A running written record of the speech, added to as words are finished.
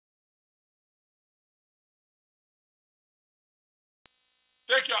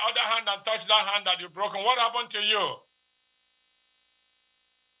Take your other hand and touch that hand that you've broken. What happened to you?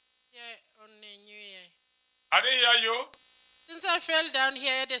 Yeah, on the New Year. I didn't hear you. Since I fell down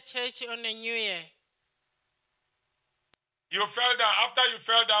here at the church on the New Year. You fell down. After you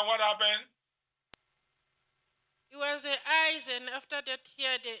fell down, what happened? It was the eyes, and after that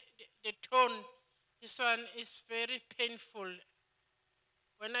here, the tone. This one is very painful.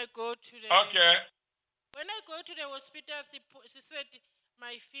 When I go to the When I go to the hospital, she said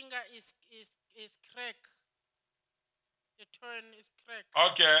my finger is cracked. The tone is cracked.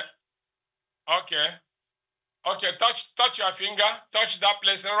 Okay. Touch your finger. Touch that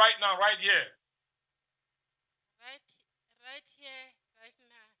place right now, right here. Right here, right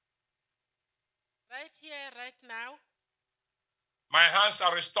now. Right here, right now. My hands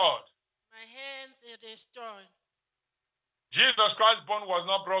are restored. My hands are restored. Jesus Christ's bone was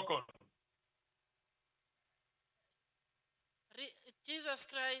not broken. Jesus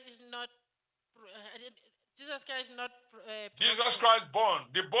Christ is not. Jesus Christ is not. Jesus Christ's bone.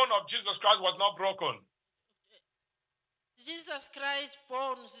 The bone of Jesus Christ was not broken. Jesus Christ's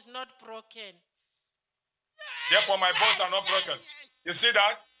bones is not broken. Therefore, my bones are not broken. You see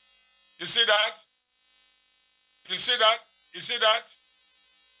that? You see that? You see that? You see that?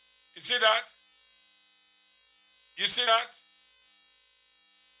 You see that? You see that?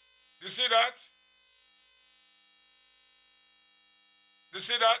 You see that? You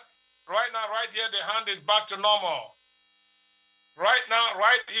see that? Right now, right here, the hand is back to normal. Right now,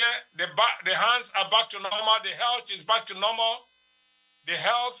 right here, the hands are back to normal. The health is back to normal. The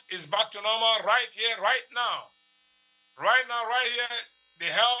health is back to normal right here, right now. Right now, right here,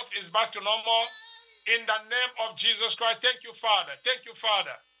 the health is back to normal. In the name of Jesus Christ, thank you, Father. Thank you,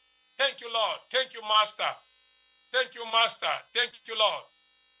 Father. Thank you, Lord. Thank you, Master. Thank you, Master. Thank you, Lord.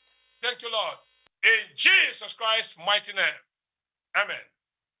 Thank you, Lord. In Jesus Christ's mighty name. Amen.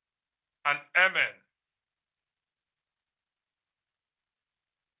 And amen.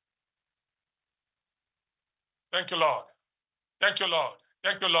 Thank you, Lord. Thank you, Lord.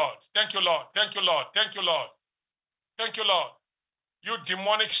 Thank you, Lord. Thank you, Lord. Thank you, Lord. Thank you, Lord. Thank you, Lord. You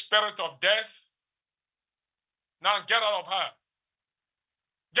demonic spirit of death. Now get out of her.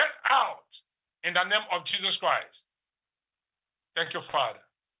 Get out in the name of Jesus Christ. Thank you, Father.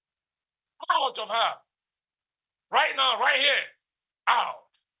 Out of her. Right now, right here. Out.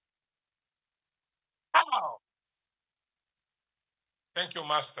 Out. Thank you,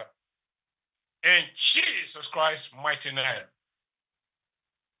 Master. In Jesus Christ's mighty name.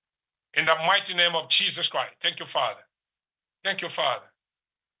 In the mighty name of Jesus Christ. Thank you, Father. Thank you, Father.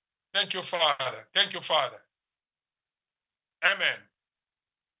 Thank you, Father. Thank you, Father. Amen.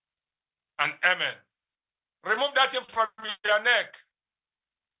 And amen. Remove that thing from your neck.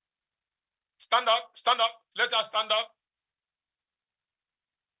 Stand up. Stand up. Let us stand up.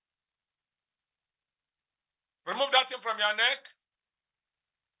 Remove that thing from your neck.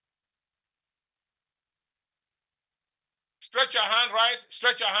 Stretch your hand, right?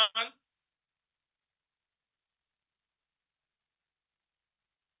 Stretch your hand.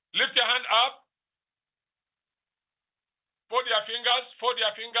 Lift your hand up. Fold your fingers. Fold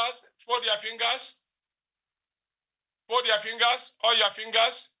your fingers. Fold your fingers. Fold your fingers. All your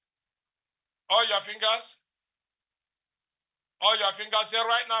fingers. All your fingers. All your fingers. Say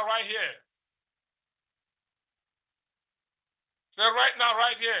right now, right here. Say right now,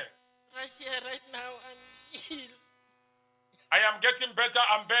 right here. Right here, right now, I'm healed. I am getting better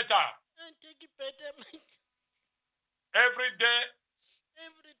and better. I'm getting better. Every day.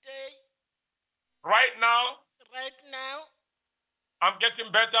 Every day. Right now. Right now. I'm getting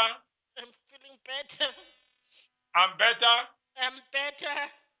better. I'm feeling better. I'm better. I'm better.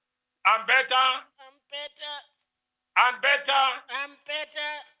 I'm better. I'm better. I'm better. I'm better.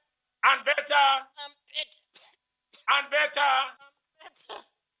 I'm better. I'm better. I'm better. I'm better.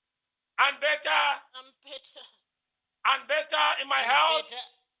 I'm better. I'm better. I'm better in my health.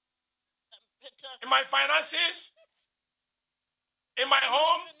 I'm better. In my finances. In my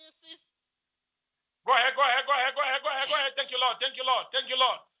home. Go ahead, go ahead, go ahead, go ahead, go ahead, go ahead. Thank you, Lord. Thank you, Lord. Thank you,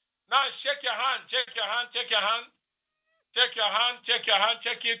 Lord. Now shake your hand. Shake your hand. Shake your hand. Take your hand. Check your hand.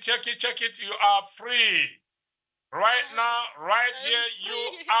 Check it. Check it. Check it. You are free. Right now, right here,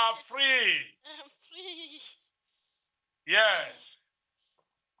 you are free. I'm free. Yes.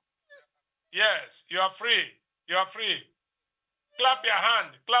 Yes, you are free. You are free. Clap your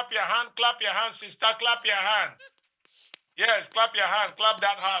hand. Clap your hand. Clap your hand, sister. Clap your hand. Yes, clap your hand. Clap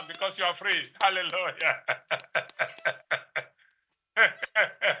that hand because you are free. Hallelujah.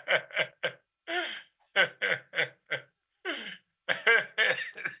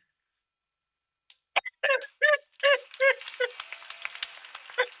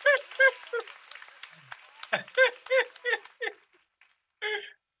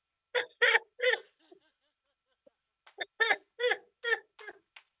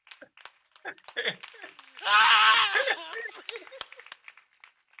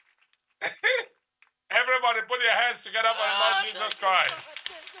 Everybody put your hands together for the Lord Jesus Christ.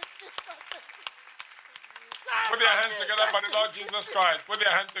 Put your hands together for the Lord Jesus Christ. Put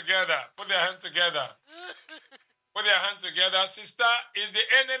your hands together. Put your hands together. Put your hands together. Sister, is the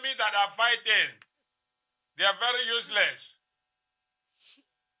enemy that are fighting. They are very useless.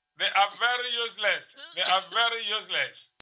 They are very useless. They are very useless.